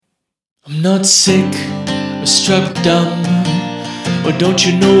I'm not sick or struck dumb, or don't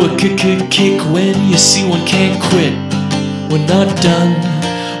you know a kick when you see one can't quit. We're not done,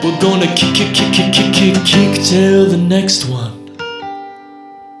 we're gonna kick till the next one.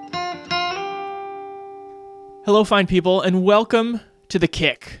 Hello, fine people, and welcome to The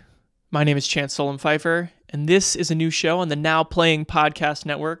Kick. My name is Chance Solom Pfeiffer, and this is a new show on the Now Playing Podcast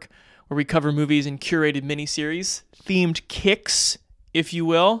Network, where we cover movies in curated miniseries, themed kicks, if you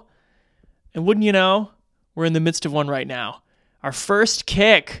will. And wouldn't you know, we're in the midst of one right now. Our first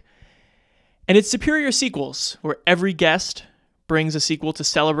kick. And it's Superior Sequels, where every guest brings a sequel to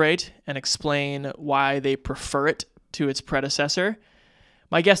celebrate and explain why they prefer it to its predecessor.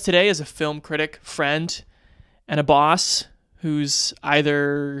 My guest today is a film critic, friend, and a boss who's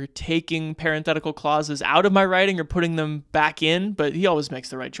either taking parenthetical clauses out of my writing or putting them back in, but he always makes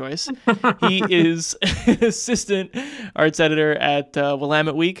the right choice. He is assistant arts editor at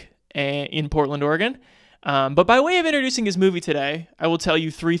Willamette Week in Portland, Oregon. But by way of introducing his movie today, I will tell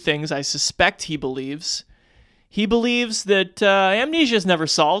you three things I suspect he believes. He believes that amnesia is never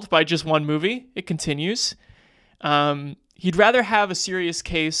solved by just one movie. It continues. He'd rather have a serious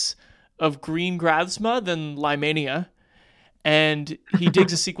case of Greengrass than Limania. And he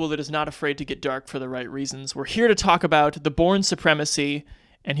digs a sequel that is not afraid to get dark for the right reasons. We're here to talk about the Bourne Supremacy,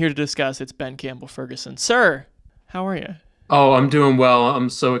 and here to discuss it's Bennett Campbell Ferguson. Sir, how are you? Oh, I'm doing well. I'm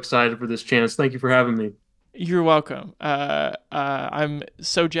so excited for this chance. Thank you for having me. You're welcome. I'm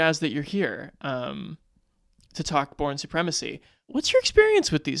so jazzed that you're here to talk Bourne Supremacy. What's your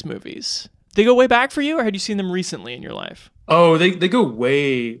experience with these movies? They go way back for you, or had you seen them recently in your life? Oh, they go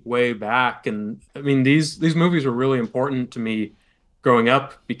way back, and I mean these movies were really important to me growing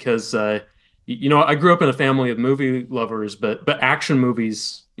up because I grew up in a family of movie lovers, but action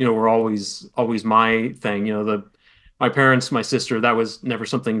movies were always my thing. My parents, my sister, that was never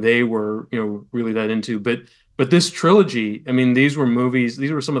something they were really that into. But this trilogy, I mean, these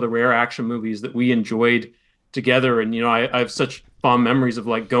were some of the rare action movies that we enjoyed together, and I have such fond memories of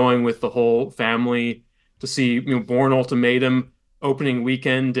like going with the whole family to see Bourne Ultimatum opening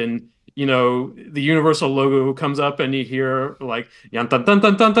weekend, and the Universal logo comes up and you hear like dun dun dun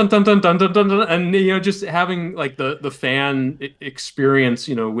dun dun dun dun dun dun dun dun, and just having like the fan experience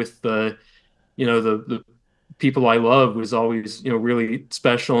with the people I love was always really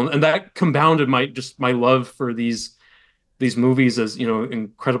special, and that compounded my love for these movies as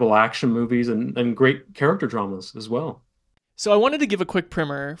incredible action movies and great character dramas as well. So I wanted to give a quick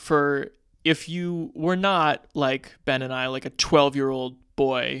primer for if you were not like Ben and I, like a 12-year-old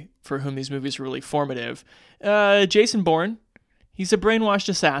boy for whom these movies were really formative. Jason Bourne, he's a brainwashed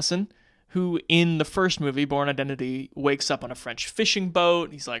assassin who in the first movie, Bourne Identity, wakes up on a French fishing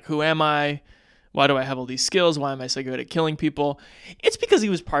boat. He's like, who am I? Why do I have all these skills? Why am I so good at killing people? It's because he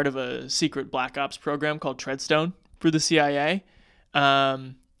was part of a secret black ops program called Treadstone for the CIA.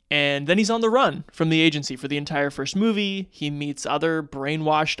 And then he's on the run from the agency for the entire first movie. He meets other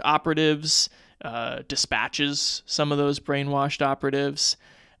brainwashed operatives, dispatches some of those brainwashed operatives.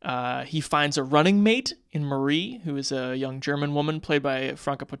 He finds a running mate in Marie, who is a young German woman played by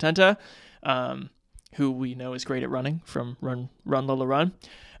Franca Potente, who we know is great at running from Run Lola Run.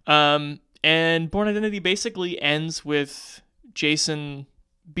 And Bourne Identity basically ends with Jason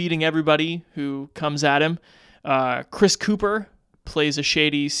beating everybody who comes at him. Chris Cooper plays a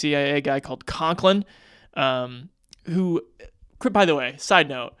shady CIA guy called Conklin, who, by the way, side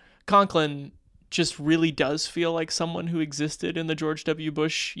note, Conklin just really does feel like someone who existed in the George W.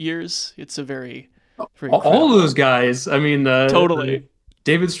 Bush years. It's a very all those guys. I mean, totally.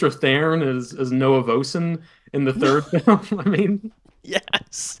 David Strathairn as Noah Vosen in the third film. I mean,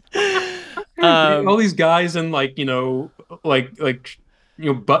 yes. All these guys in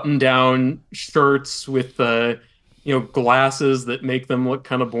button down shirts with glasses that make them look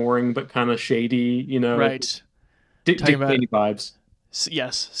kind of boring but kind of shady, right? Dick Cheney vibes.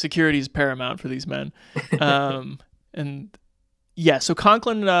 Yes, security is paramount for these men. And yeah, so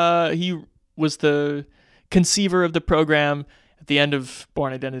Conklin, he was the conceiver of the program. At the end of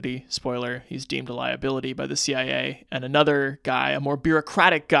Bourne Identity, spoiler, he's deemed a liability by the CIA. And another guy, a more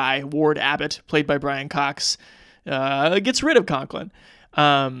bureaucratic guy, Ward Abbott, played by Brian Cox, gets rid of Conklin.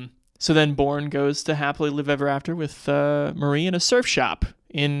 So then Bourne goes to happily live ever after with Marie in a surf shop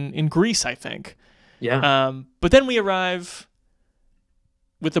in Greece, I think. Yeah. But then we arrive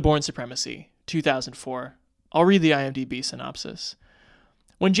with the Bourne Supremacy, 2004. I'll read the IMDb synopsis.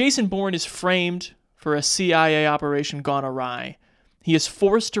 When Jason Bourne is framed for a CIA operation gone awry, he is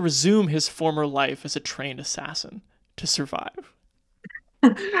forced to resume his former life as a trained assassin to survive.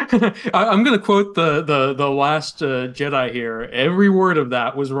 I'm going to quote the last Jedi here. Every word of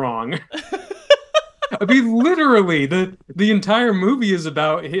that was wrong. I mean, literally, the entire movie is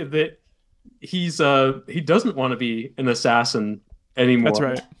about that he doesn't want to be an assassin That's anymore.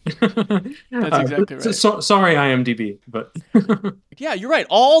 right. That's exactly right. Sorry, IMDb, but Yeah, you're right.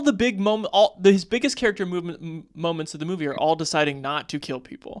 All the big his biggest character moments of the movie are all deciding not to kill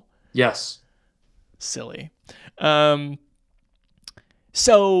people. yes. Silly. Um,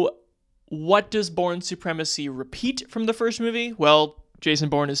 so, what does Bourne Supremacy repeat from the first movie? Well, Jason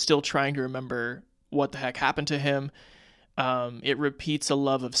Bourne is still trying to remember what the heck happened to him. It repeats a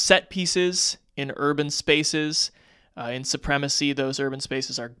love of set pieces in urban spaces. In Supremacy, those urban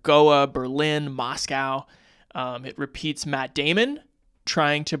spaces are Goa, Berlin, Moscow. It repeats Matt Damon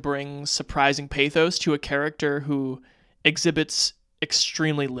trying to bring surprising pathos to a character who exhibits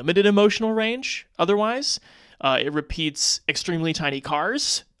extremely limited emotional range otherwise. It repeats extremely tiny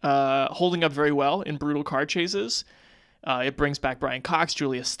cars, holding up very well in brutal car chases. It brings back Brian Cox,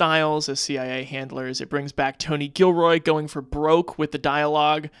 Julia Stiles as CIA handlers. It brings back Tony Gilroy going for broke with the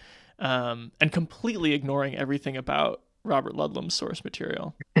dialogue, and completely ignoring everything about Robert Ludlum's source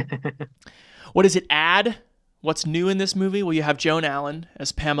material. What does it add? What's new in this movie? Well, you have Joan Allen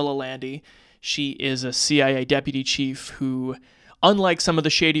as Pamela Landy. She is a CIA deputy chief who, unlike some of the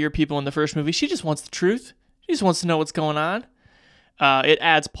shadier people in the first movie, she just wants the truth. She just wants to know what's going on. It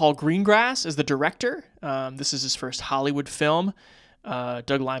adds Paul Greengrass as the director. This is his first Hollywood film.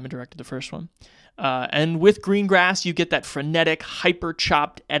 Doug Liman directed the first one. And with Greengrass, you get that frenetic,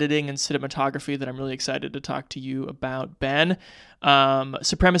 hyper-chopped editing and cinematography that I'm really excited to talk to you about, Ben.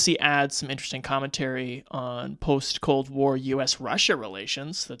 Supremacy adds some interesting commentary on post-Cold War U.S.-Russia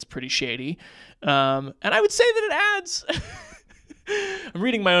relations. That's pretty shady. And I would say that it adds... I'm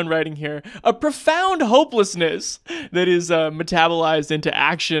reading my own writing here. A profound hopelessness that is metabolized into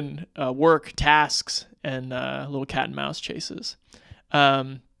action, work, tasks, and little cat and mouse chases.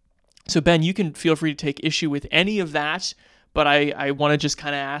 So Ben, you can feel free to take issue with any of that, but I want to just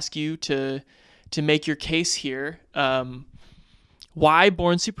kind of ask you to make your case here. Why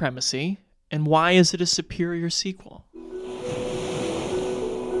Bourne Supremacy, and why is it a superior sequel?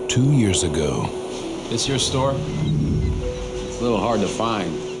 2 years ago, This your store? It's a little hard to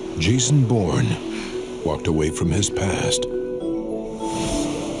find. Jason Bourne walked away from his past,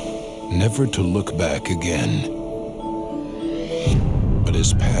 never to look back again. But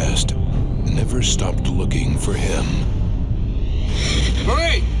his past never stopped looking for him.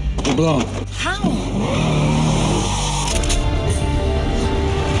 Hurry! We're blown.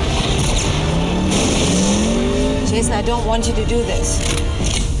 Jason, I don't want you to do this.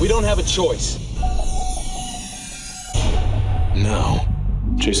 We don't have a choice. Now,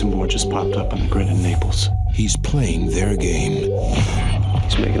 Jason Bourne just popped up on the grid in Naples. he's playing their game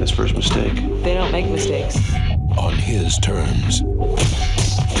He's making his first mistake. They don't make mistakes. on his terms.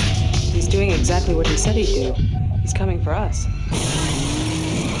 He's doing exactly what he said he'd do. He's coming for us.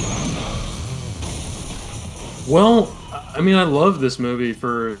 Well, I mean, I love this movie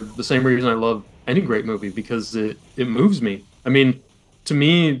for the same reason I love any great movie, because it moves me. I mean, to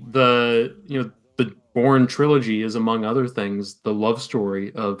me, the Bourne trilogy is, among other things, the love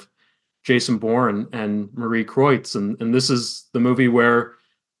story of Jason Bourne and Marie Kreutz, and this is the movie where,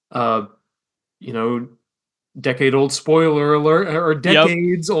 decade-old spoiler alert, or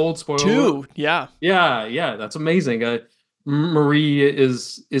decades-old spoiler alert. 2, yeah. Yeah, that's amazing. Marie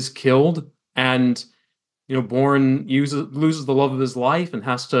is killed, and Bourne loses the love of his life and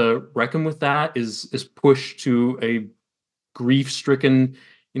has to reckon with that. Is pushed to a grief-stricken,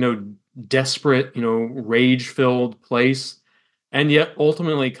 desperate, rage-filled place, and yet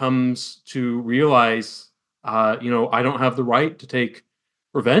ultimately comes to realize, I don't have the right to take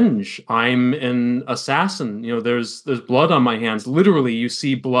revenge. I'm an assassin. There's blood on my hands. Literally, you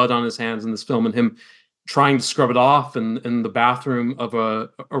see blood on his hands in this film, and him trying to scrub it off in the bathroom of a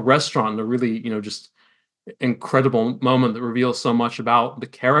restaurant. A really, just incredible moment that reveals so much about the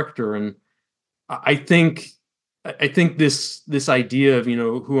character. And I think this idea of,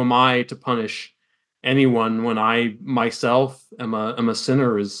 who am I to punish anyone when I myself am a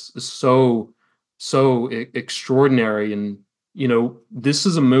sinner is so extraordinary. And this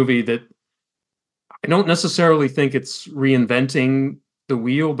is a movie that I don't necessarily think it's reinventing the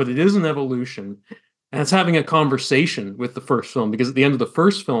wheel, but it is an evolution, and it's having a conversation with the first film, because at the end of the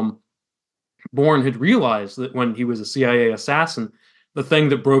first film, Bourne had realized that when he was a CIA assassin, the thing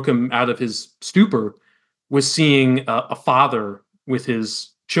that broke him out of his stupor was seeing a father with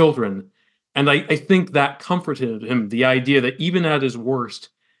his children. And I think that comforted him, the idea that even at his worst,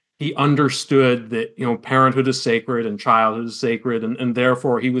 he understood that, parenthood is sacred and childhood is sacred, and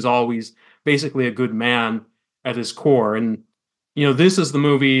therefore he was always basically a good man at his core. And this is the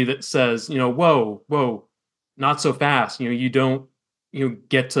movie that says, whoa, whoa, not so fast. You don't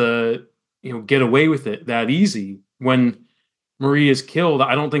get to get away with it that easy. When Marie is killed,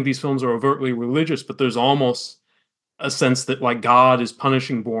 I don't think these films are overtly religious, but there's almost a sense that like God is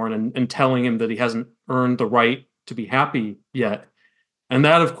punishing Bourne and telling him that he hasn't earned the right to be happy yet. And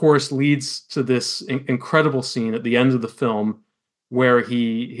that, of course, leads to this incredible scene at the end of the film where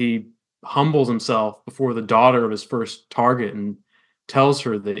he humbles himself before the daughter of his first target and tells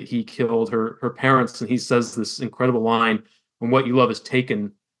her that he killed her parents. And he says this incredible line, "When what you love is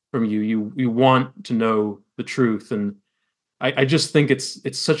taken from you, you want to know the truth." And I just think it's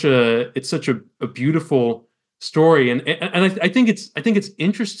such a beautiful story. And I think it's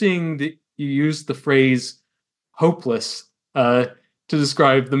interesting that you use the phrase "hopeless" to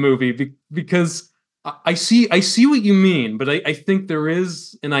describe the movie, because I see what you mean, but I think there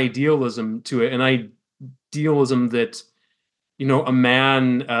is an idealism to it, an idealism that a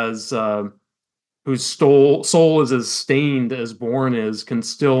man as whose soul is as stained as Bourne is can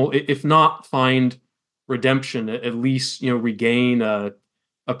still, if not find redemption, at least regain a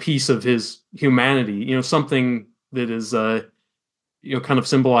piece of his humanity. Something that is kind of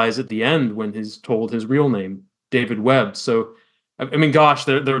symbolized at the end when he's told his real name, David Webb. So I mean, gosh,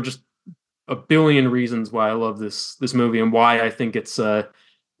 there are just a billion reasons why I love this movie and why I think it's an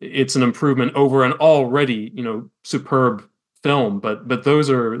improvement over an already superb film. But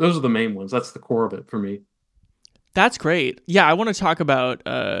those are the main ones. That's the core of it for me. That's great. Yeah, I want to talk about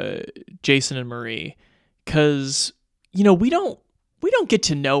Jason and Marie, because we don't get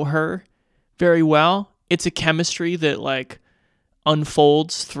to know her very well. It's a chemistry that like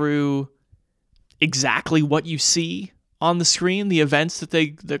unfolds through exactly what you see on the screen, the events that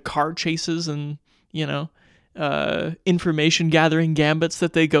the car chases and information gathering gambits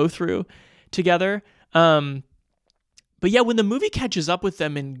that they go through together. But yeah, when the movie catches up with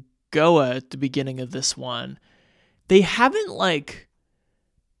them in Goa at the beginning of this one, they haven't like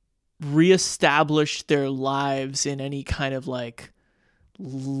reestablished their lives in any kind of like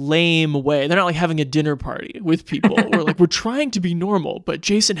lame way. They're not like having a dinner party with people. We're trying to be normal, but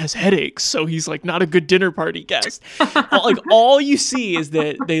Jason has headaches, so he's like not a good dinner party guest. Like all you see is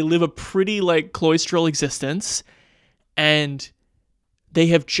that they live a pretty like cloistral existence, and they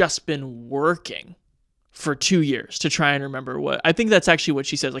have just been working for 2 years to try and remember what, I think that's actually what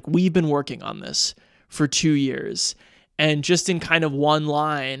she says. Like, we've been working on this for 2 years. And just in kind of one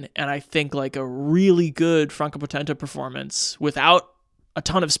line, and I think like a really good Franco Potente performance without a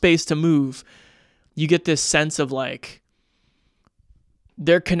ton of space to move, you get this sense of like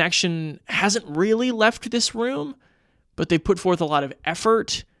their connection hasn't really left this room, but they put forth a lot of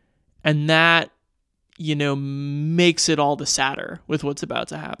effort, and that makes it all the sadder with what's about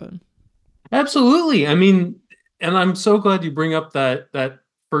to happen. Absolutely. I mean, and I'm so glad you bring up that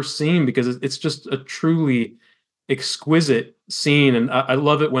first scene, because it's just a truly exquisite scene. And I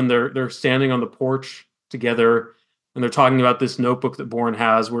love it when they're standing on the porch together and they're talking about this notebook that Bourne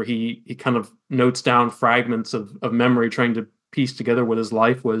has, where he kind of notes down fragments of memory, trying to piece together what his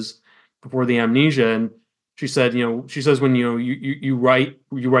life was before the amnesia. And she says when you write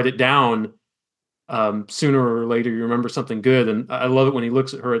it down, sooner or later you remember something good. And I love it when he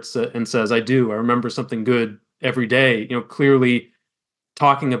looks at her and says, I remember something good every day, clearly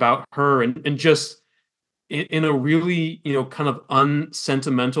talking about her, and just in a really, kind of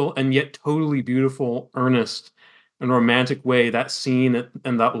unsentimental and yet totally beautiful, earnest and romantic way. That scene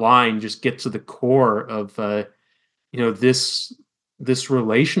and that line just get to the core of, this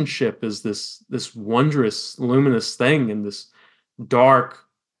relationship is this wondrous, luminous thing in this dark,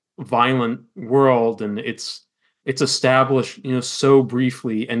 violent world. And it's established, so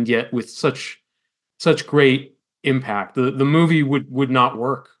briefly, and yet with such great impact. The movie would not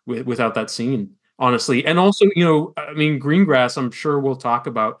work without that scene, honestly. And also, I mean, Greengrass, I'm sure we'll talk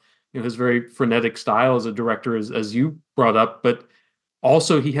about, his very frenetic style as a director, as you brought up, but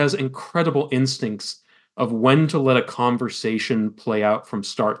also he has incredible instincts of when to let a conversation play out from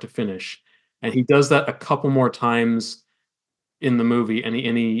start to finish. And he does that a couple more times in the movie, and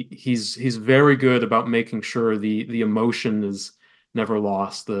he's very good about making sure the emotion is never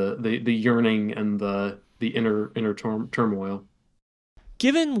lost, the yearning and the inner turmoil.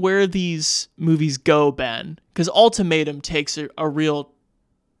 Given where these movies go, Ben, because Ultimatum takes a real,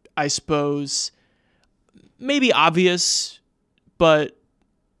 I suppose, maybe obvious, but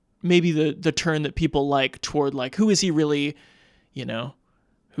maybe the turn that people like toward like, who is he really, how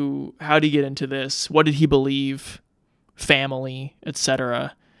did he get into this? What did he believe? Family,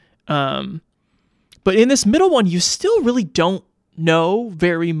 etc. But in this middle one, you still really don't know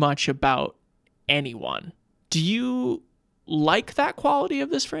very much about anyone. Do you like that quality of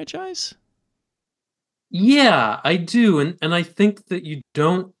this franchise? Yeah, I do, and I think that you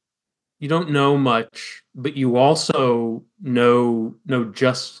don't know much, but you also know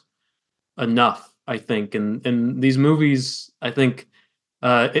just enough, I think. And these movies, I think,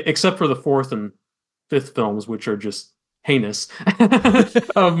 except for the fourth and fifth films, which are just heinous. But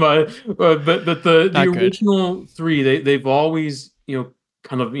the Not good. original three, they've always,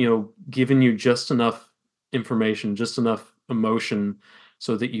 kind of, given you just enough information, just enough emotion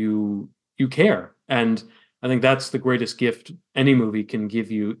so that you care. And I think that's the greatest gift any movie can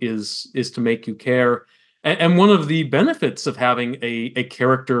give you is to make you care. And one of the benefits of having a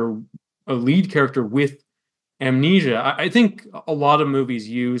lead character with amnesia, I think a lot of movies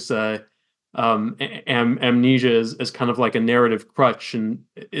use amnesia as kind of like a narrative crutch, and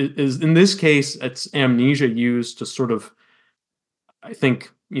is in this case, it's amnesia used to sort of, I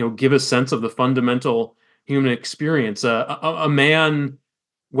think, give a sense of the fundamental human experience. A man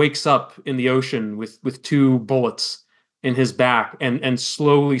wakes up in the ocean with two bullets in his back and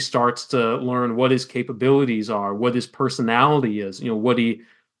slowly starts to learn what his capabilities are, what his personality is, what he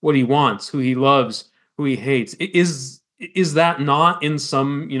wants, who he loves, who he hates. Is that not in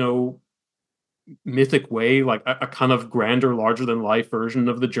some, mythic way, like a kind of grander, larger than life version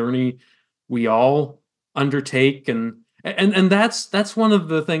of the journey we all undertake? And that's one of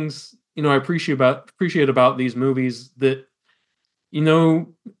the things, I appreciate about these movies, that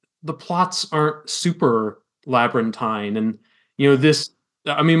the plots aren't super labyrinthine. And this,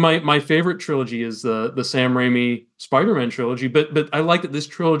 I mean, my favorite trilogy is the Sam Raimi Spider-Man trilogy, but I like that this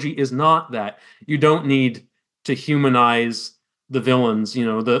trilogy is not that. You don't need to humanize the villains.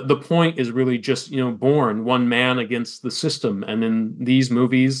 The point is really just, Bourne, one man against the system. And in these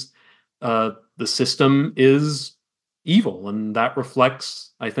movies, the system is evil, and that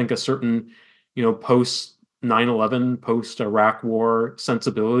reflects, I think, a certain, post 9/11, post Iraq War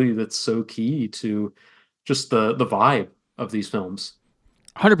sensibility that's so key to just the vibe of these films.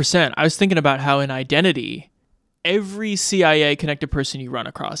 100%. I was thinking about how in Identity, every CIA connected person you run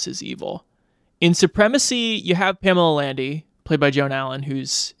across is evil. In Supremacy, you have Pamela Landy, played by Joan Allen,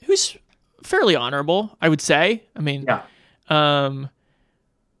 who's fairly honorable, I would say. I mean, Yeah.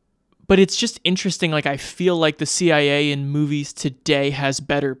 But it's just interesting. Like, I feel like the CIA in movies today has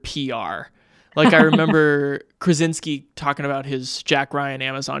better PR. Like, I remember Krasinski talking about his Jack Ryan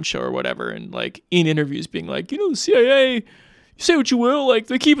Amazon show or whatever, and like in interviews being like, the CIA, you say what you will, like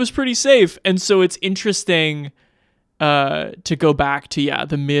they keep us pretty safe. And so it's interesting to go back to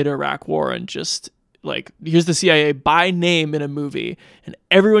the mid-Iraq War and just like, here's the CIA by name in a movie, and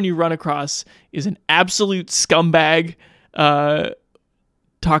everyone you run across is an absolute scumbag,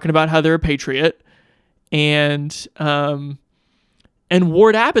 talking about how they're a patriot. And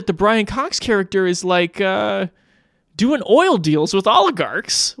Ward Abbott, the Brian Cox character, is like doing oil deals with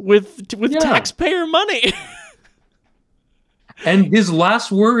oligarchs with taxpayer money. And his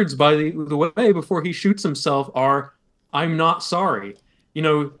last words, by the way, before he shoots himself, are, "I'm not sorry."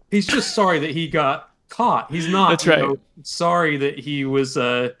 He's just sorry that he got caught. He's not. That's right. Sorry that he was,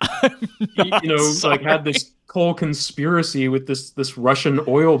 like had this whole conspiracy with this Russian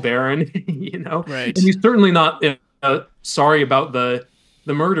oil baron. Right. And he's certainly not sorry about the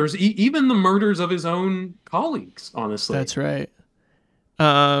murders, even the murders of his own colleagues. Honestly, that's right.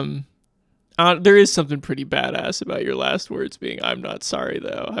 There is something pretty badass about your last words being, "I'm not sorry,"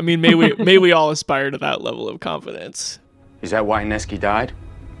 though. I mean, may we all aspire to that level of confidence. Is that why Nesky died?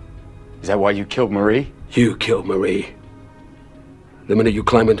 Is that why you killed Marie? You killed Marie. The minute you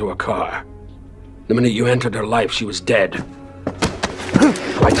climbed into a car, the minute you entered her life, she was dead.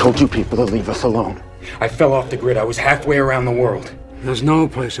 I told you people to leave us alone. I fell off the grid. I was halfway around the world. There's no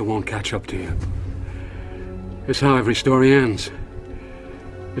place that won't catch up to you. It's how every story ends.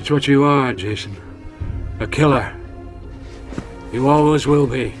 It's what you are, Jason. A killer. You always will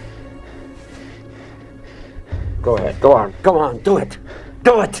be. Go ahead. Go on. Do it.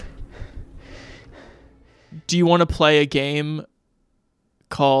 Do it. Do you want to play a game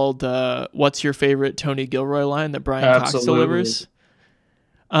called "What's Your Favorite Tony Gilroy Line" that Brian Cox delivers?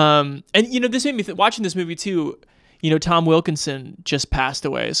 And this made me watching this movie too. Tom Wilkinson just passed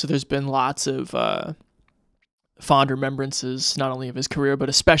away, so there's been lots of fond remembrances, not only of his career, but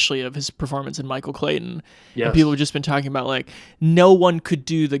especially of his performance in Michael Clayton. Yes. And people have just been talking about, like, no one could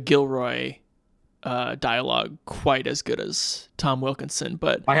do the Gilroy dialogue quite as good as Tom Wilkinson.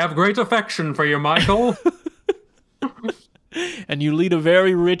 But I have great affection for you, Michael. And you lead a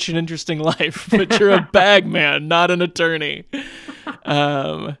very rich and interesting life, but you're a bag man, not an attorney.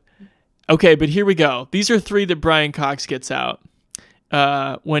 Okay, but here we go. These are three that Brian Cox gets out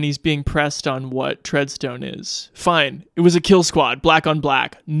when he's being pressed on what Treadstone is. Fine. It was a kill squad, black on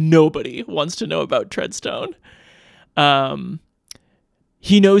black. Nobody wants to know about Treadstone.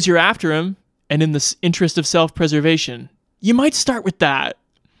 He knows you're after him, and in the interest of self-preservation, you might start with that.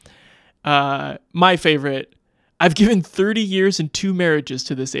 My favorite, I've given 30 years and 2 marriages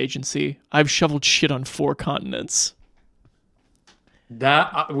to this agency. I've shoveled shit on 4 continents.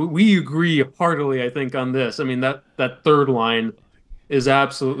 That we agree heartily, I think, on this. I mean, that third line is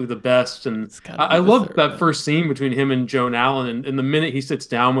absolutely the best, and I love that first scene between him and Joan Allen. And the minute he sits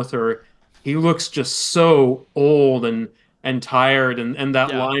down with her, he looks just so old and tired, and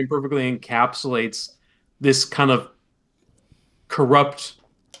that line perfectly encapsulates this kind of corrupt,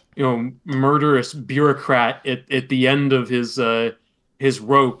 murderous bureaucrat at the end of his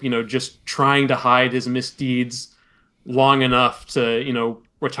rope, just trying to hide his misdeeds long enough to,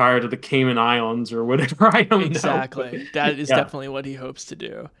 retire to the Cayman Islands or whatever. I don't know. Exactly. That is definitely what he hopes to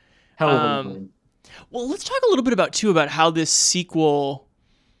do. Hell of a well, let's talk a little bit about how this sequel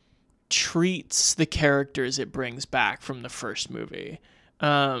treats the characters it brings back from the first movie.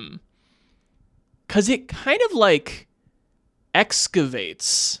 'Cause it kind of like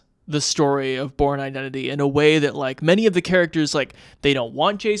excavates the story of Bourne Identity in a way that, like, many of the characters, like, they don't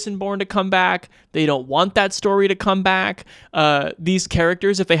want Jason Bourne to come back. They don't want that story to come back. These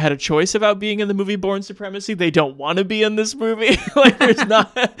characters, if they had a choice about being in the movie Bourne Supremacy, they don't want to be in this movie. Like,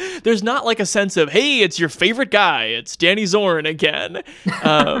 there's not like a sense of, hey, it's your favorite guy. It's Danny Zorn again.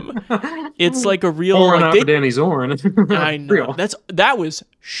 It's like a real, like, Danny Zorn. I know. That was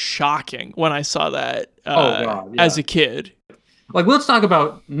shocking when I saw that as a kid. Like, let's talk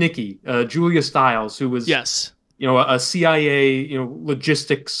about Nikki, Julia Stiles, who was, a CIA,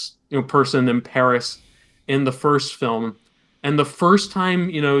 logistics, person in Paris in the first film. And the first time,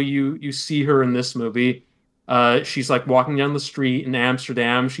 you see her in this movie, she's like walking down the street in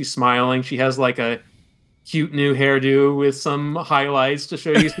Amsterdam. She's smiling. She has like a cute new hairdo with some highlights to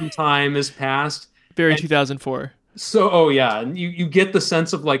show you some time has passed. Very 2004. So, and you get the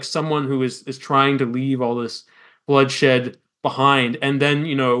sense of like someone who is trying to leave all this bloodshed behind, and then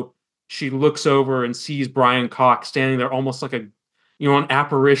she looks over and sees Brian Cox standing there, almost like an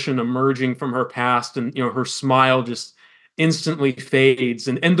apparition emerging from her past, and her smile just instantly fades,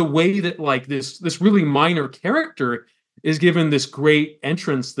 and the way that like this really minor character is given this great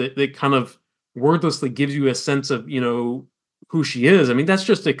entrance that kind of wordlessly gives you a sense of who she is. I mean, that's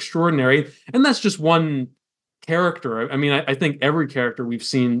just extraordinary, and that's just one character. I mean, I think every character we've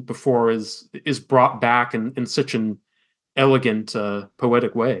seen before is brought back in such an elegant,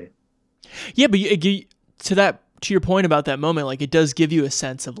 poetic way. Yeah, but to your point about that moment, like, it does give you a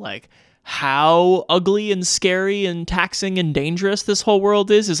sense of like how ugly and scary and taxing and dangerous this whole world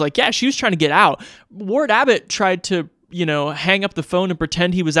is like, yeah, she was trying to get out. Ward Abbott tried to, hang up the phone and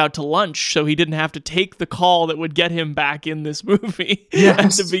pretend he was out to lunch so he didn't have to take the call that would get him back in this movie at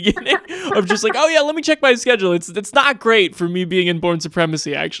the beginning of just like, oh yeah, let me check my schedule. It's not great for me being in Bourne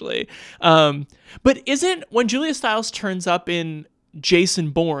Supremacy, actually. But when Julia Stiles turns up in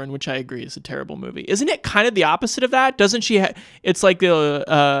Jason Bourne, which I agree is a terrible movie, isn't it kind of the opposite of that? Doesn't she it's like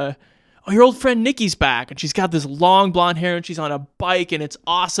your old friend Nikki's back, and she's got this long blonde hair, and she's on a bike, and it's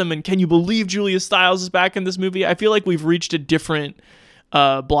awesome, and can you believe Julia Stiles is back in this movie? I feel like we've reached a different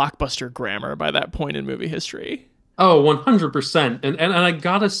blockbuster grammar by that point in movie history. Oh, 100%. And I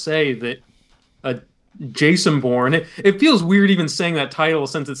gotta say that Jason Bourne, it feels weird even saying that title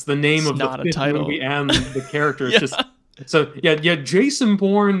since it's the name of the fifth movie and the character. It's just so Jason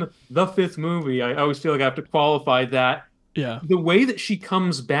Bourne, the fifth movie. I always feel like I have to qualify that. Yeah, the way that she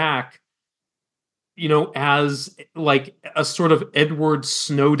comes back, as like a sort of Edward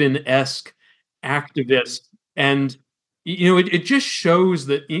Snowden-esque activist, and it just shows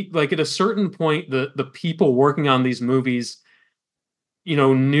that like at a certain point the people working on these movies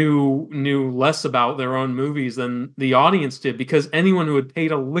knew less about their own movies than the audience did, because anyone who had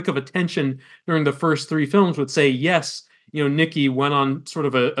paid a lick of attention during the first 3 films would say, yes, Nikki went on sort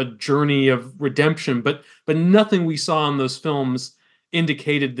of a journey of redemption, but nothing we saw in those films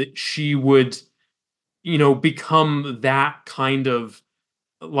indicated that she would become that kind of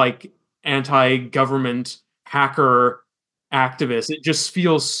like anti-government hacker activist. It just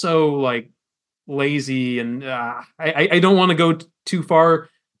feels so like lazy, and I don't want to go too far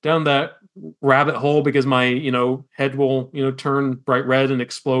down that rabbit hole because my head will turn bright red and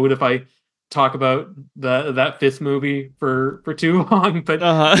explode if I talk about that fifth movie for too long. But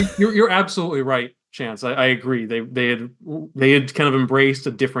you're absolutely right, Chance. I agree. They had kind of embraced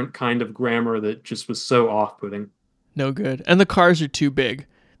a different kind of grammar that just was so off-putting. No good. And the cars are too big.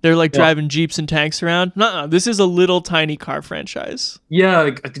 They're like driving Jeeps and tanks around. Nuh-uh. This is a little tiny car franchise. Yeah,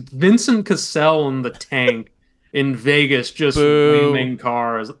 like Vincent Cassell in the tank in Vegas, just flaming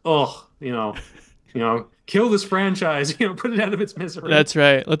cars. Ugh, kill this franchise. Put it out of its misery. That's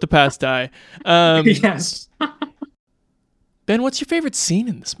right. Let the past die. Yes. Ben, what's your favorite scene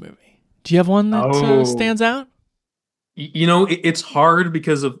in this movie? Do you have one that stands out? It's hard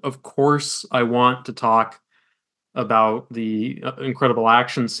because of course I want to talk about the incredible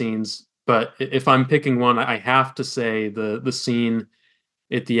action scenes, but if I'm picking one, I have to say the scene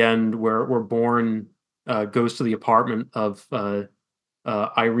at the end where Bourne goes to the apartment of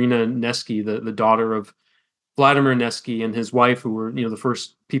Irina Nevsky, the daughter of Vladimir Nevsky and his wife, who were the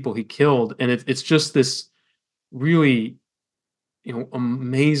first people he killed, and it's just this really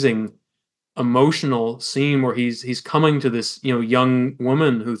amazing emotional scene where he's coming to this young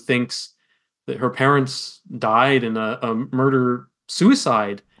woman who thinks that her parents died in a murder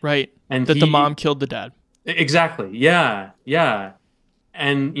suicide, right, and that the mom killed the dad. Exactly. Yeah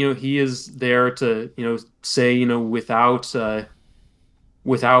And he is there to say without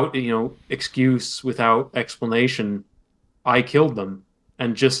excuse, without explanation, I killed them,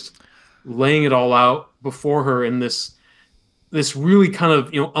 and just laying it all out before her in this really kind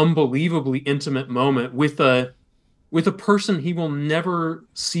of unbelievably intimate moment with a person he will never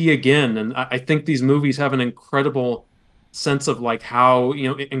see again. And I think these movies have an incredible sense of like how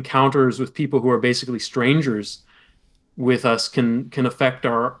encounters with people who are basically strangers with us can affect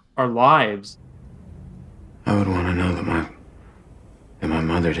our lives. I would want to know that my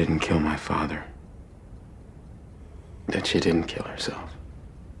mother didn't kill my father. That she didn't kill herself.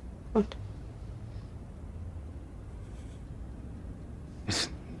 What? It's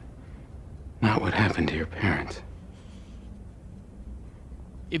not what happened to your parents.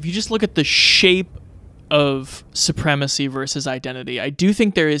 If you just look at the shape of Supremacy versus Identity, I do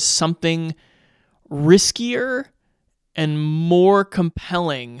think there is something riskier and more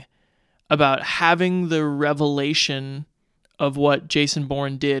compelling about having the revelation of what Jason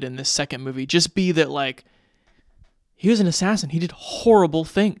Bourne did in this second movie just be that, like, he was an assassin. He did horrible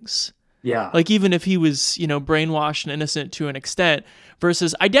things. Yeah. Like, even if he was, brainwashed and innocent to an extent,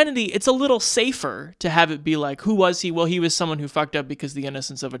 versus Identity, it's a little safer to have it be like, who was he? Well, he was someone who fucked up because the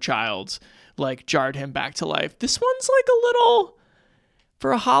innocence of a child, like, jarred him back to life. This one's like a little,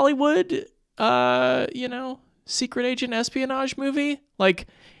 for a Hollywood, secret agent espionage movie, like,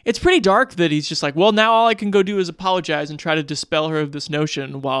 it's pretty dark that he's just like, well, now all I can go do is apologize and try to dispel her of this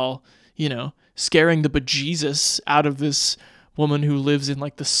notion while, scaring the bejesus out of this woman who lives in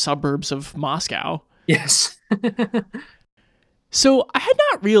like the suburbs of Moscow. Yes. So I had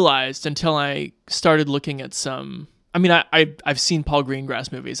not realized until I started looking at some, I've seen Paul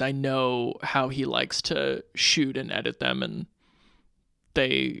Greengrass movies. I know how he likes to shoot and edit them, and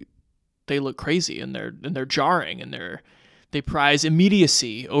they look crazy and they're jarring and they prize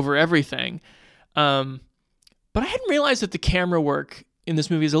immediacy over everything. But I hadn't realized that the camera work in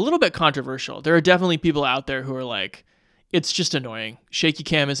this movie is a little bit controversial. There are definitely people out there who are like, it's just annoying. Shaky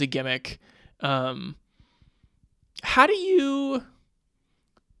cam is a gimmick. How do you,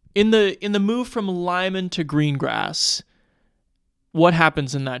 in the move from Liman to Greengrass, what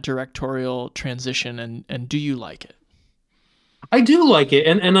happens in that directorial transition, and do you like it? I do like it,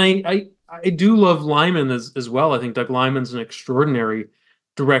 and I do love Liman as well. I think Doug Liman's an extraordinary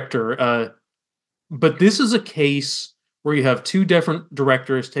director. But this is a case where you have two different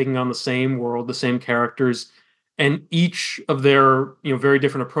directors taking on the same world, the same characters, and each of their very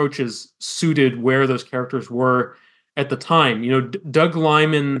different approaches suited where those characters were at the time. Doug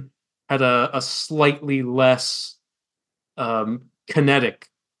Liman had a slightly less kinetic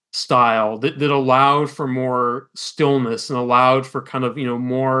style that allowed for more stillness and allowed for kind of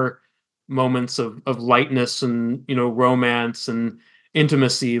more moments of lightness and romance and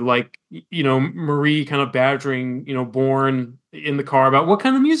intimacy, like Marie kind of badgering Bourne in the car about what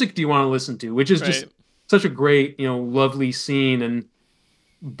kind of music do you want to listen to, which is just such a great lovely scene.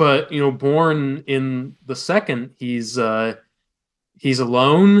 But Bourne in the second, he's alone,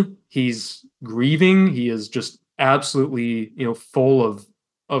 he's grieving, he is just absolutely full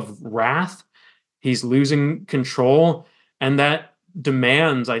of wrath, he's losing control, and that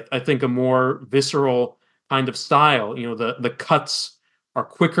demands I think a more visceral kind of style. The cuts are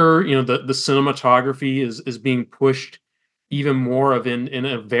quicker, the cinematography is being pushed even more of in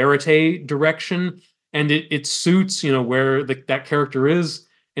a verite direction, and it suits where that character is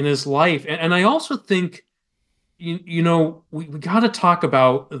in his life. And I also think we got to talk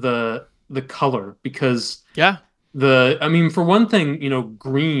about the color, because for one thing,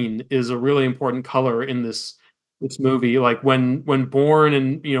 green is a really important color in this this movie. Like when Bourne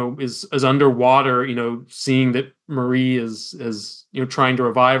and is underwater, seeing that Marie is trying to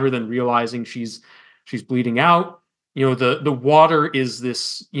revive her, then realizing she's bleeding out. The water is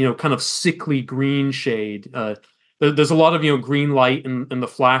this kind of sickly green shade. There's a lot of green light in the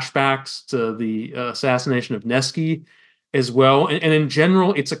flashbacks to the assassination of Nevsky as well, and in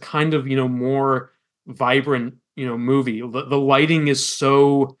general, it's a kind of more vibrant movie. The lighting is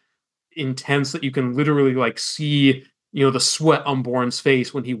so intense that you can literally like see the sweat on Bourne's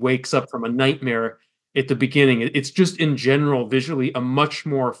face when he wakes up from a nightmare at the beginning. It's just in general visually a much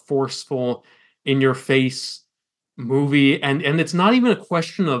more forceful, in your face movie, and it's not even a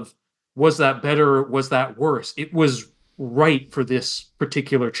question of was that better or was that worse. It was right for this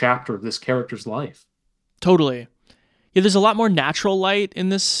particular chapter of this character's life. Totally. Yeah, there's a lot more natural light in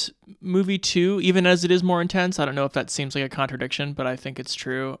this movie too, even as it is more intense. I don't know if that seems like a contradiction, but I think it's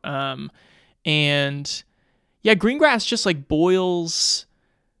true. And yeah, Greengrass just like boils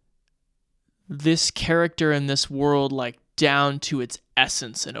this character in this world like down to its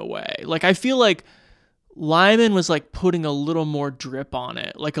essence in a way. Like I feel like Liman was like putting a little more drip on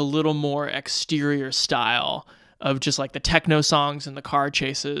it, like a little more exterior style of just like the techno songs and the car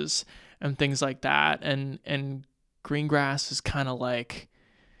chases and things like that. And Greengrass is kind of like,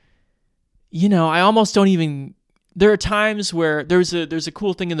 I almost don't even, there are times where there's a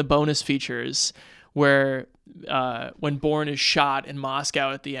cool thing in the bonus features where when Bourne is shot in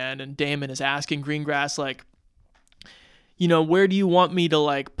Moscow at the end and Damon is asking Greengrass like, where do you want me to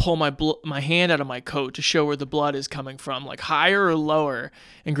like pull my hand out of my coat to show where the blood is coming from, like higher or lower?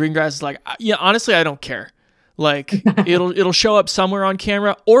 And Greengrass is like, yeah, honestly, I don't care. Like it'll show up somewhere on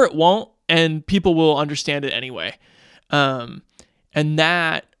camera or it won't, and people will understand it anyway. And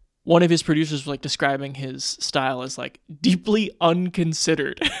that one of his producers was like describing his style as like deeply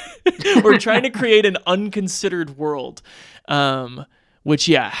unconsidered. We're trying to create an unconsidered world, which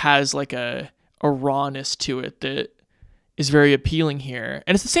has like a rawness to it that is very appealing here.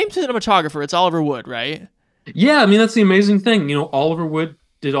 And it's the same cinematographer. It's Oliver Wood, right? Yeah, I mean, that's the amazing thing. Oliver Wood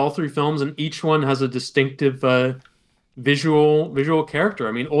did all three films, and each one has a distinctive visual character.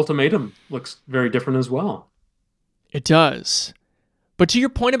 I mean, Ultimatum looks very different as well. It does. But to your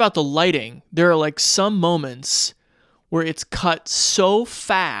point about the lighting, there are like some moments where it's cut so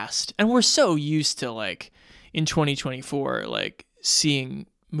fast, and we're so used to like in 2024, like seeing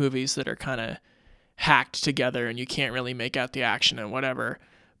movies that are kind of hacked together and you can't really make out the action and whatever.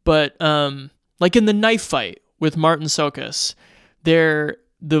 But like in the knife fight with Martin Sokas, the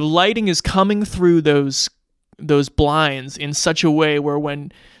lighting is coming through those blinds in such a way where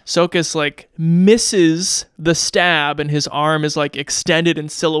when Sokas like misses the stab and his arm is like extended in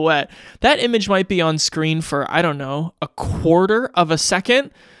silhouette, that image might be on screen for, I don't know, a quarter of a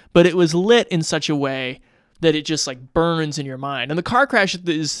second, but it was lit in such a way that it just like burns in your mind. And the car crash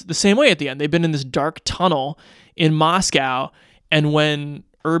is the same way at the end. They've been in this dark tunnel in Moscow, and when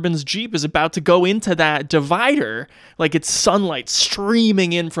Urban's Jeep is about to go into that divider, like it's sunlight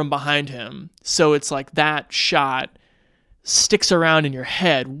streaming in from behind him. So it's like that shot sticks around in your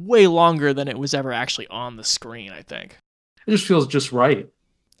head way longer than it was ever actually on the screen, I think. It just feels just right.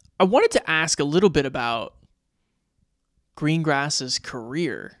 I wanted to ask a little bit about Greengrass's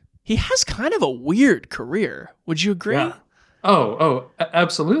career. He has kind of a weird career. Would you agree? Yeah. Oh,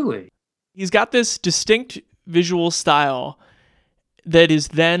 absolutely. He's got this distinct visual style that is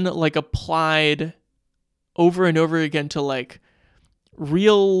then like applied over and over again to like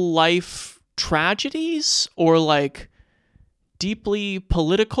real life tragedies or like deeply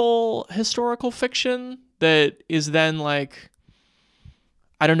political historical fiction that is then like,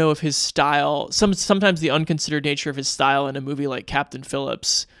 I don't know if his style, sometimes the unconsidered nature of his style in a movie like Captain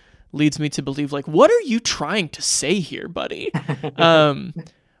Phillips leads me to believe like, what are you trying to say here, buddy?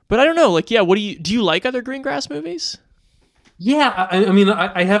 But I don't know, like, yeah, do you like other Greengrass movies? Yeah, I mean,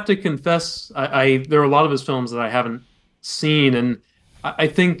 I have to confess, there are a lot of his films that I haven't seen, and I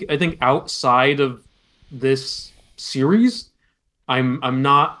think outside of this series, I'm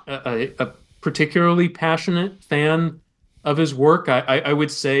not a particularly passionate fan of his work. I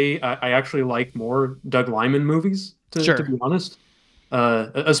would say I actually like more Doug Liman movies, to be honest.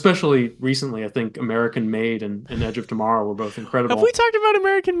 Especially recently, I think American Made and Edge of Tomorrow were both incredible. Have we talked about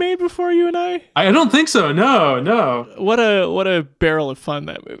American Made before, you and I? I don't think so. No. What a barrel of fun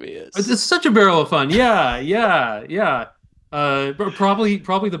that movie is. It's such a barrel of fun. Yeah. Probably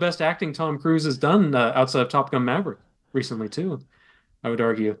the best acting Tom Cruise has done outside of Top Gun Maverick recently too, I would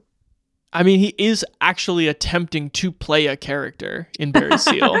argue. I mean, he is actually attempting to play a character in Barry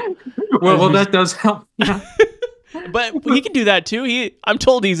Seal. well, that does help. Yeah. But he can do that too. I'm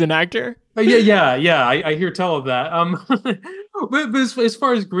told he's an actor. Yeah. I hear tell of that. But as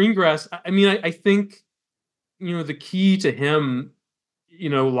far as Greengrass, I mean, I think the key to him,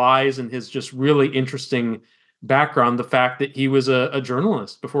 lies in his just really interesting background. The fact that he was a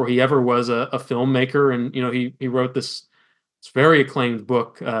journalist before he ever was a filmmaker, and he wrote this very acclaimed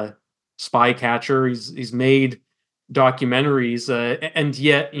book, Spycatcher. He's made documentaries, and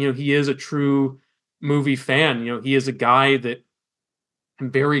yet he is a true movie fan. He is a guy that, in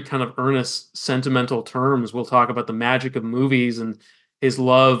very kind of earnest, sentimental terms, will talk about the magic of movies and his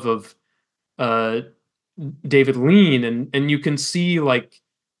love of uh, David Lean, and you can see like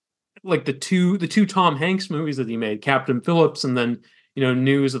the two Tom Hanks movies that he made, Captain Phillips, and then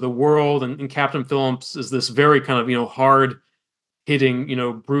News of the World, and Captain Phillips is this very kind of hard hitting,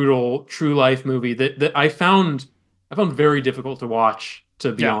 brutal true life movie that I found very difficult to watch,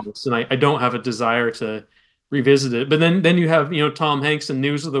 to be Yeah. honest, and I don't have a desire to revisit it. But then you have Tom Hanks and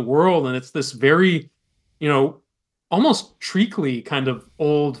News of the World, and it's this very you know almost treacly kind of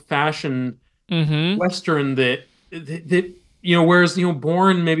old fashioned Mm-hmm. Western that whereas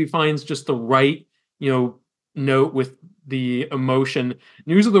Bourne maybe finds just the right note with the emotion.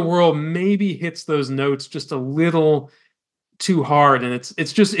 News of the World maybe hits those notes just a little too hard, and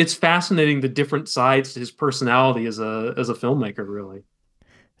it's fascinating, the different sides to his personality as a filmmaker, really.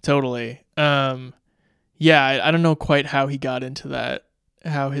 Totally. Yeah, I don't know quite how he got into that,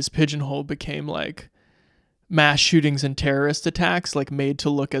 how his pigeonhole became like mass shootings and terrorist attacks, like made to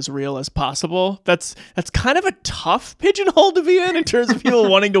look as real as possible. That's kind of a tough pigeonhole to be in terms of people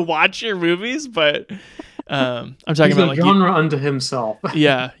wanting to watch your movies, but I'm talking He's about a like genre unto himself.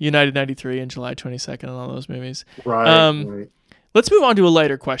 yeah, United 93 and July 22nd and all those movies. Right. Let's move on to a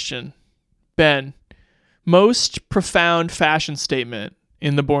lighter question. Ben, most profound fashion statement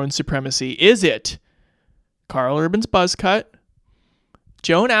in the Bourne Supremacy, is it Carl Urban's buzz cut,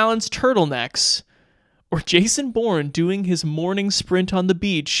 Joan Allen's turtlenecks, or Jason Bourne doing his morning sprint on the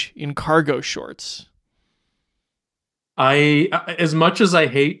beach in cargo shorts? As much as I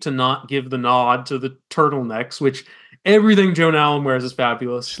hate to not give the nod to the turtlenecks, which everything Joan Allen wears is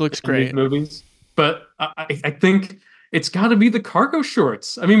fabulous. She looks in great. these movies, but I think it's got to be the cargo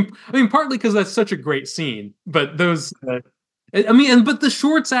shorts. I mean, partly because that's such a great scene, but those, but the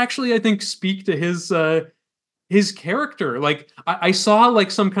shorts actually, I think, speak to his character. Like I saw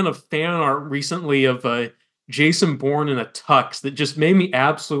like some kind of fan art recently of Jason Bourne in a tux that just made me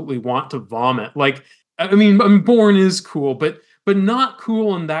absolutely want to vomit. Like, Bourne is cool, but not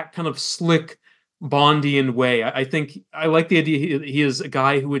cool in that kind of slick Bondian way. I think I like the idea he is a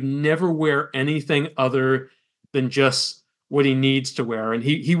guy who would never wear anything other than just what he needs to wear, and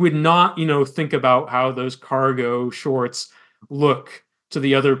he would not think about how those cargo shorts look to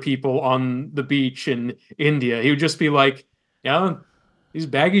the other people on the beach in India. He would just be like, yeah, these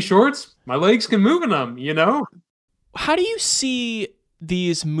baggy shorts, my legs can move in them. How do you see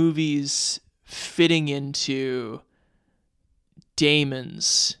these movies fitting into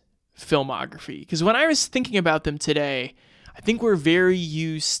Damon's filmography? Because when I was thinking about them today, I think we're very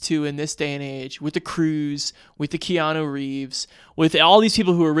used to, in this day and age, with the Cruise, with the Keanu Reeves, with all these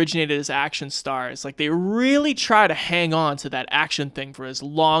people who originated as action stars, like they really try to hang on to that action thing for as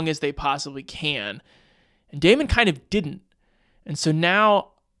long as they possibly can. And Damon kind of didn't. And so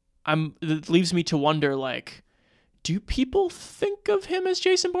now it leaves me to wonder, like, do people think of him as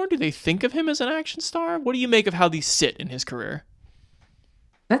Jason Bourne? Do they think of him as an action star? What do you make of how these sit in his career?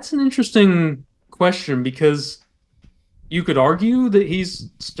 That's an interesting question, because you could argue that he's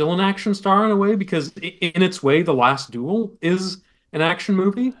still an action star in a way, because in its way, The Last Duel is an action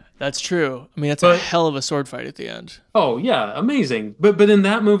movie. That's true. I mean, that's a hell of a sword fight at the end. Oh yeah, amazing. But in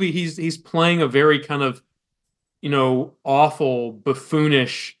that movie, he's playing a very kind of awful,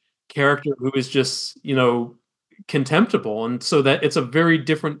 buffoonish character who is just contemptible, and so that it's a very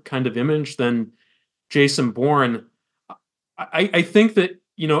different kind of image than Jason Bourne. I think that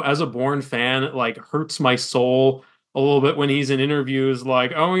as a Bourne fan, it like hurts my soul a little bit when he's in interviews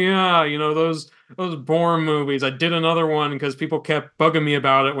like, oh yeah, those Bourne movies, I did another one because people kept bugging me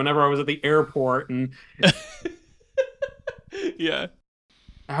about it whenever I was at the airport. And yeah,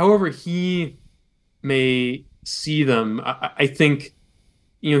 however he may see them, I think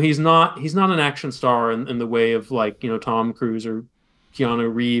he's not an action star in the way of like Tom Cruise or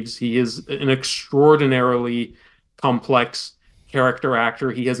Keanu Reeves. He is an extraordinarily complex character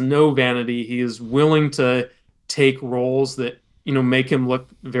actor. He has no vanity. He is willing to take roles that make him look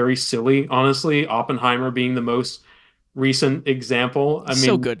very silly. Honestly, Oppenheimer being the most recent example.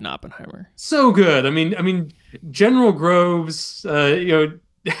 So good in Oppenheimer. So good. I mean, General Groves.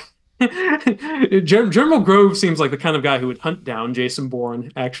 General Grove seems like the kind of guy who would hunt down Jason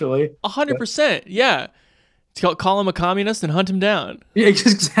Bourne, actually. 100%. Yeah. Call him a communist and hunt him down. Yeah,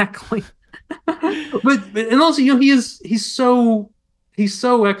 exactly. but and also, he's so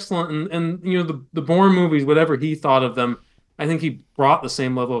excellent, and the Bourne movies, whatever he thought of them, I think he brought the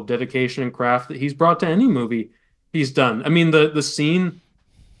same level of dedication and craft that he's brought to any movie he's done. I mean, the scene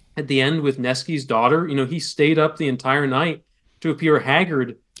at the end with Nesky's daughter, he stayed up the entire night to appear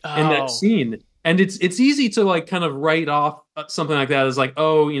haggard in that scene. And it's easy to like kind of write off something like that as like,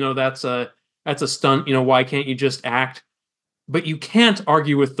 that's a stunt, why can't you just act? But you can't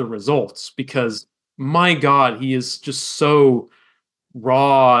argue with the results, because my God, he is just so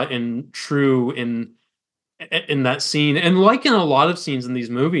raw and true in that scene. And like in a lot of scenes in these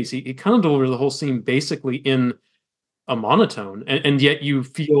movies, he kind of delivers the whole scene basically in a monotone, and yet you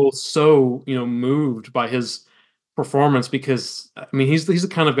feel so moved by his performance, because I mean he's the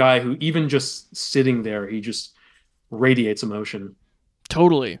kind of guy who even just sitting there, he just radiates emotion.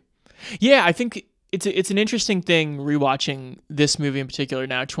 Totally. Yeah, I think it's an interesting thing rewatching this movie in particular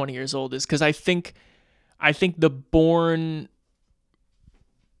now 20 years old, is because I think the Bourne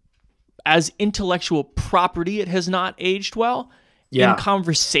as intellectual property, it has not aged well. Yeah. In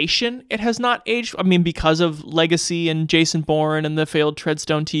conversation, it has not aged. I mean, because of Legacy and Jason Bourne and the failed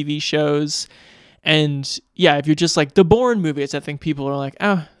Treadstone TV shows. And yeah, if you're just like the Bourne movies, I think people are like,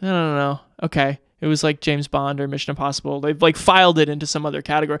 oh, I don't know. Okay. It was like James Bond or Mission Impossible. They've like filed it into some other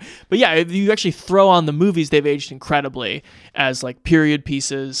category. But yeah, if you actually throw on the movies, they've aged incredibly as like period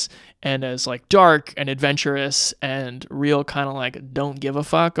pieces and as like dark and adventurous and real kind of like don't give a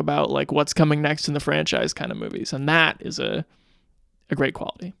fuck about like what's coming next in the franchise kind of movies. And that is a great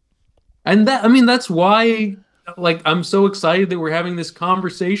quality. And that's why like I'm so excited that we're having this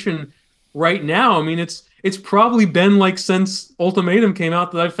conversation right now. I mean, it's probably been like since Ultimatum came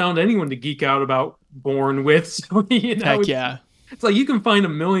out that I've found anyone to geek out about Bourne with. So, Heck yeah. It's like you can find a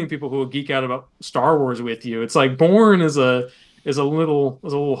million people who will geek out about Star Wars with you. It's like Bourne is a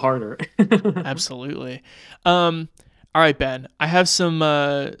little harder. Absolutely. All right, Ben, I have some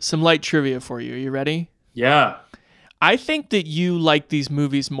light trivia for you. Are you ready? Yeah. I think that you like these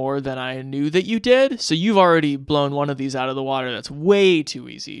movies more than I knew that you did. So you've already blown one of these out of the water. That's way too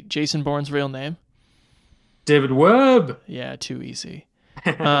easy. Jason Bourne's real name? David Webb. Yeah, too easy.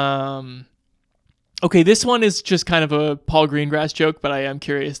 Okay, this one is just kind of a Paul Greengrass joke, but I am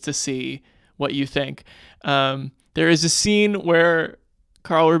curious to see what you think. There is a scene where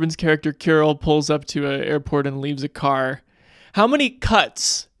Carl Urban's character Kirill pulls up to an airport and leaves a car. How many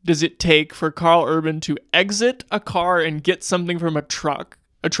cuts does it take for Carl Urban to exit a car and get something from a trunk?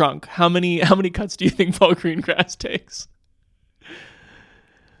 How many cuts do you think Paul Greengrass takes?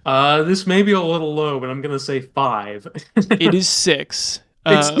 This may be a little low, but I'm gonna say 5. It is 6.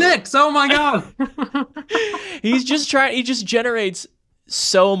 It's 6. Oh my God. He just generates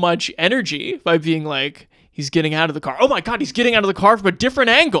so much energy by being like, he's getting out of the car. Oh my God, he's getting out of the car from a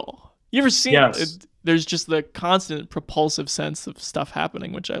different angle. You ever seen it? There's just the constant propulsive sense of stuff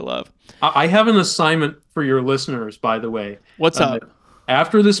happening, which I love. I have an assignment for your listeners, by the way. What's up?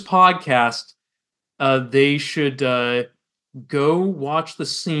 After this podcast, they should go watch the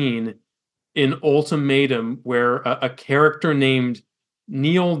scene in Ultimatum where a character named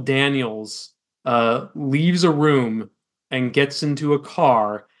Neil Daniels leaves a room and gets into a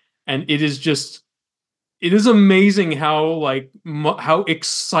car, and it is amazing how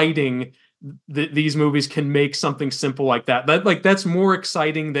exciting these movies can make something simple like that. That's more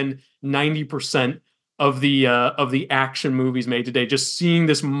exciting than 90% of the action movies made today. Just seeing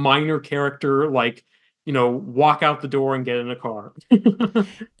this minor character walk out the door and get in a car.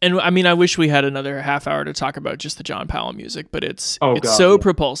 And I mean, I wish we had another half hour to talk about just the John Powell music, but it's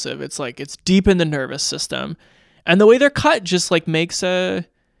propulsive. It's like it's deep in the nervous system, and the way they're cut just like makes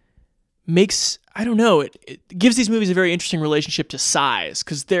I don't know, it gives these movies a very interesting relationship to size,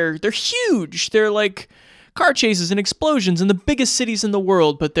 because they're huge. They're like car chases and explosions in the biggest cities in the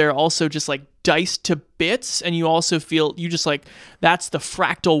world, but they're also just like diced to bits, and you also feel that's the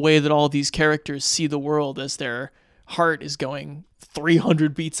fractal way that all these characters see the world as their heart is going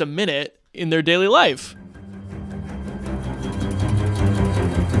 300 beats a minute in their daily life.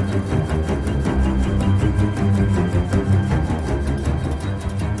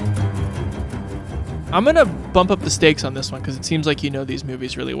 I'm going to bump up the stakes on this one because it seems like you know these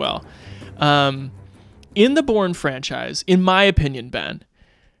movies really well. In the Bourne franchise, in my opinion, Ben,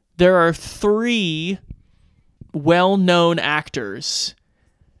 there are 3 well-known actors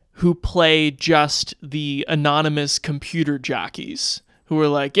who play just the anonymous computer jockeys who are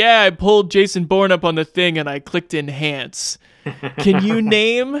like, yeah, I pulled Jason Bourne up on the thing and I clicked enhance. Can you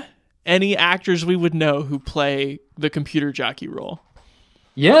name any actors we would know who play the computer jockey role?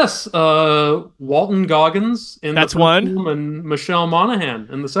 Yes, Walton Goggins in That's the first one. film and Michelle Monaghan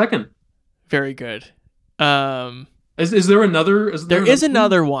in the second. Very good. Is there another? There is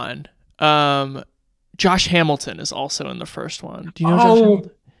another one. Josh Hamilton is also in the first one. Do you know Josh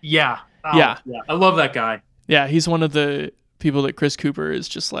Hamilton? Yeah. Oh, yeah. I love that guy. Yeah, he's one of the people that Chris Cooper is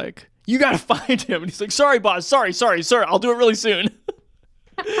just like, you got to find him. And he's like, sorry, boss. Sorry, sir. I'll do it really soon.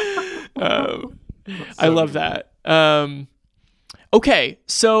 I love that. Okay,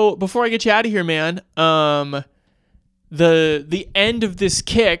 so before I get you out of here, man, the end of this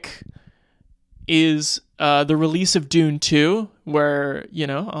kick is the release of Dune 2, where, you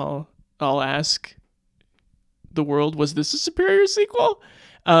know, I'll ask the world, was this a superior sequel?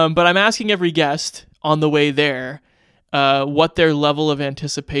 But I'm asking every guest on the way there what their level of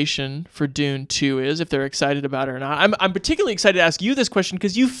anticipation for Dune 2 is, if they're excited about it or not. I'm particularly excited to ask you this question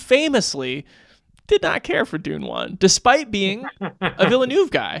because you famously did not care for Dune 1, despite being a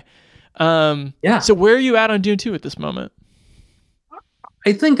Villeneuve guy. Yeah. So where are you at on Dune 2 at this moment?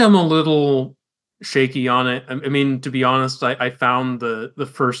 I think I'm a little shaky on it. I mean, to be honest, I found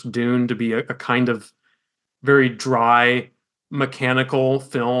the first Dune to be a kind of very dry, mechanical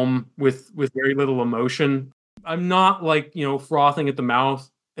film with very little emotion. I'm not like, you know, frothing at the mouth,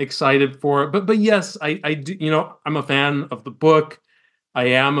 excited for it. But yes, I do, you know, I'm a fan of the book. I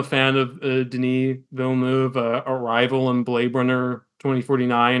am a fan of Denis Villeneuve. Arrival and Blade Runner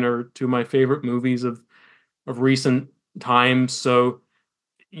 2049 are two of my favorite movies of recent times. So,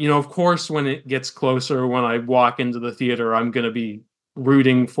 you know, of course, when it gets closer, when I walk into the theater, I'm going to be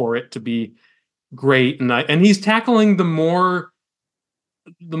rooting for it to be great. And he's tackling the more,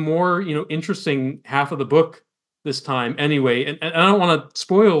 you know, interesting half of the book this time anyway. And I don't want to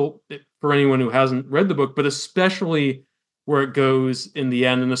spoil it for anyone who hasn't read the book, but especially where it goes in the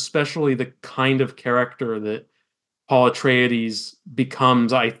end, and especially the kind of character that Paul Atreides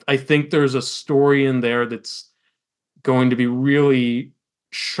becomes. I think there's a story in there that's going to be really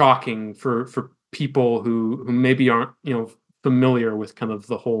shocking for people who maybe aren't, you know, familiar with kind of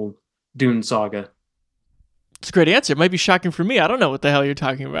the whole Dune saga. It's a great answer. It might be shocking for me. I don't know what the hell you're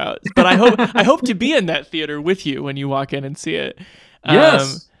talking about, but I hope to be in that theater with you when you walk in and see it.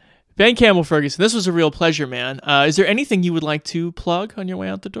 Yes. Ben Campbell Ferguson, this was a real pleasure, man. Is there anything you would like to plug on your way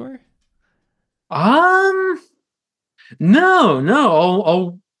out the door? No.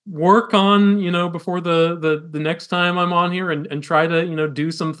 I'll work on, you know, before the next time I'm on here and try to, you know,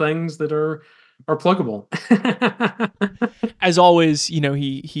 do some things that are pluggable. As always, you know,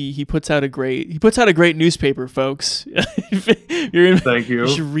 he puts out a great newspaper, folks. Thank you. You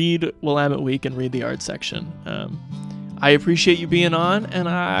should read Willamette Week and read the art section. I appreciate you being on, and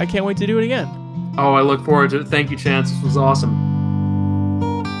I can't wait to do it again. Oh, I look forward to it. Thank you, Chance. This was awesome.